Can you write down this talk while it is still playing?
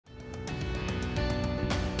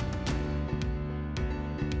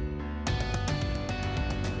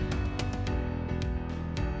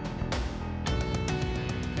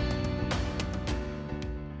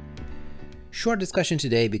Short discussion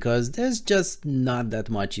today because there's just not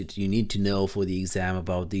that much you need to know for the exam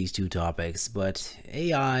about these two topics, but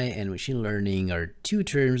AI and machine learning are two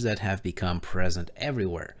terms that have become present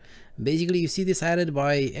everywhere. Basically, you see this added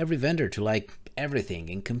by every vendor to like everything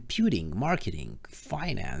in computing, marketing,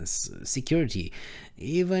 finance, security,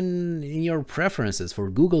 even in your preferences for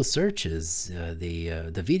Google searches,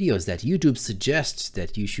 the videos that YouTube suggests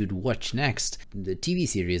that you should watch next, the TV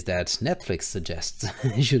series that Netflix suggests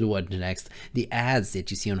you should watch next, the ads that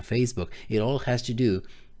you see on Facebook, it all has to do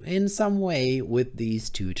in some way with these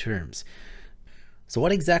two terms. So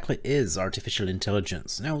what exactly is artificial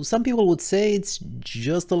intelligence? Now, some people would say it's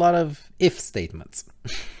just a lot of if statements.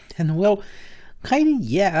 And well, kind of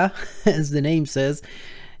yeah, as the name says,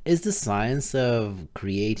 is the science of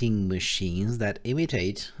creating machines that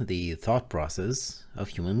imitate the thought process of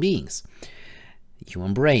human beings,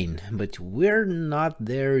 human brain. But we're not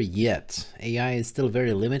there yet. AI is still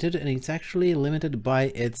very limited, and it's actually limited by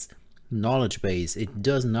its knowledge base. It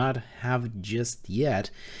does not have just yet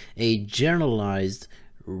a generalized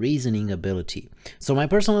reasoning ability. So my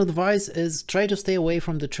personal advice is try to stay away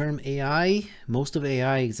from the term AI. Most of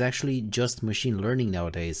AI is actually just machine learning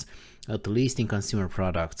nowadays, at least in consumer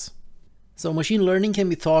products. So machine learning can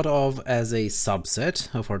be thought of as a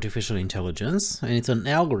subset of artificial intelligence, and it's an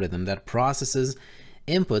algorithm that processes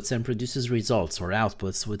inputs and produces results or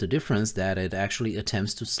outputs, with the difference that it actually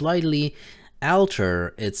attempts to slightly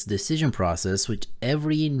alter its decision process with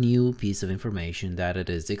every new piece of information that it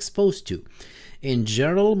is exposed to. In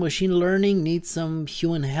general, machine learning needs some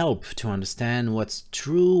human help to understand what's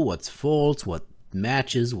true, what's false, what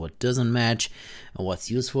matches, what doesn't match,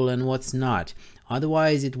 what's useful and what's not.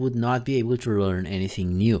 Otherwise, it would not be able to learn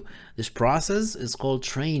anything new. This process is called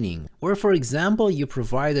training, where, for example, you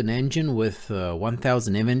provide an engine with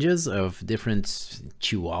 1,000 images of different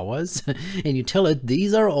chihuahuas, and you tell it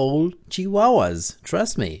these are all chihuahuas,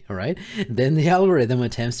 trust me, all right? Then the algorithm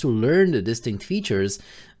attempts to learn the distinct features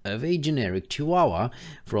of a generic chihuahua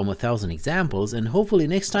from 1,000 examples, and hopefully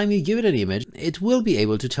next time you give it an image, it will be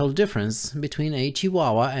able to tell the difference between a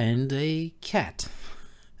chihuahua and a cat.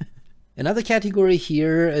 Another category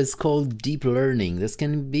here is called deep learning. This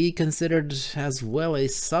can be considered as well a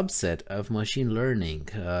subset of machine learning.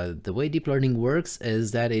 The way deep learning works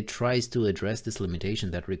is that it tries to address this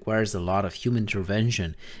limitation that requires a lot of human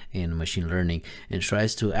intervention in machine learning, and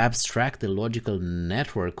tries to abstract the logical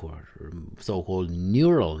network, or so-called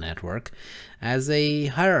neural network, as a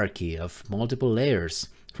hierarchy of multiple layers,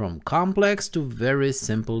 from complex to very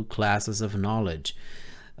simple classes of knowledge.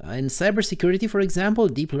 In cybersecurity, for example,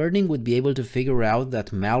 deep learning would be able to figure out that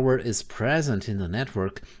malware is present in the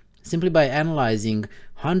network simply by analyzing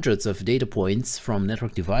hundreds of data points from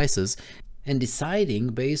network devices and deciding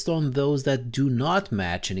based on those that do not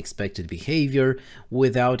match an expected behavior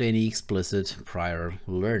without any explicit prior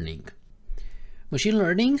learning. Machine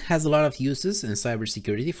learning has a lot of uses in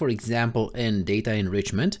cybersecurity, for example, in data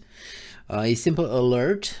enrichment. A simple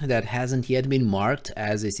alert that hasn't yet been marked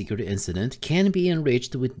as a security incident can be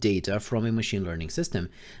enriched with data from a machine learning system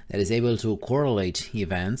that is able to correlate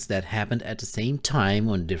events that happened at the same time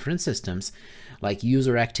on different systems, like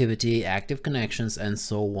user activity, active connections, and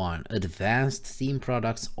so on. Advanced SIEM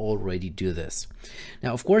products already do this.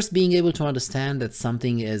 Now, of course, being able to understand that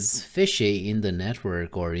something is fishy in the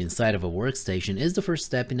network or inside of a workstation is the first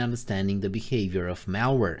step in understanding the behavior of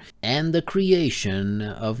malware and the creation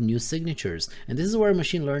of new signatures. And this is where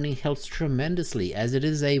machine learning helps tremendously, as it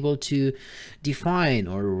is able to define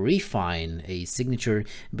or refine a signature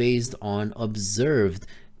based on observed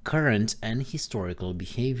current and historical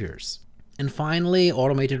behaviors. And finally,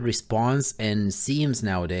 automated response in SIEMs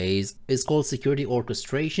nowadays is called security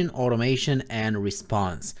orchestration, automation, and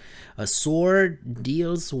response. A SOAR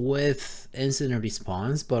deals with incident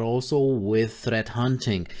response, but also with threat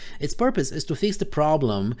hunting. Its purpose is to fix the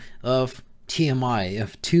problem of TMI,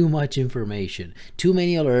 of too much information, too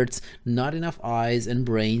many alerts, not enough eyes and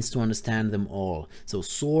brains to understand them all. So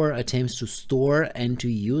SOAR attempts to store and to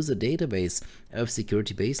use a database of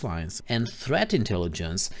security baselines, and threat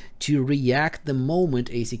intelligence to react the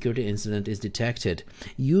moment a security incident is detected.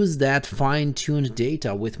 Use that fine-tuned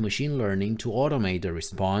data with machine learning to automate the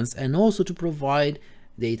response, and also to provide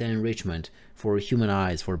data enrichment for human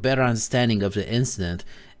eyes, for better understanding of the incident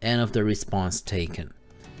and of the response taken.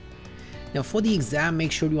 Now, for the exam,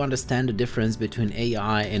 make sure you understand the difference between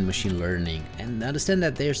AI and machine learning, and understand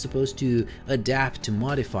that they're supposed to adapt to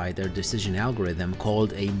modify their decision algorithm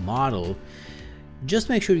called a model Just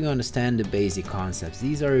make sure you understand the basic concepts.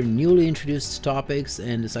 These are newly introduced topics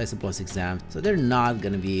in the CySA Plus exam, so they're not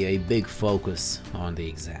going to be a big focus on the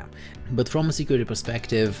exam. But from a security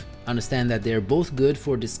perspective, understand that they're both good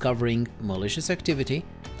for discovering malicious activity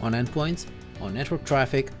on endpoints, on network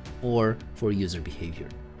traffic, or for user behavior.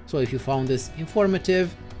 So if you found this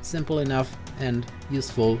informative, simple enough, and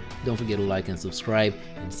useful, don't forget to like and subscribe,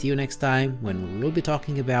 and see you next time when we will be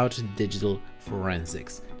talking about digital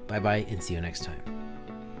forensics. Bye bye and see you next time.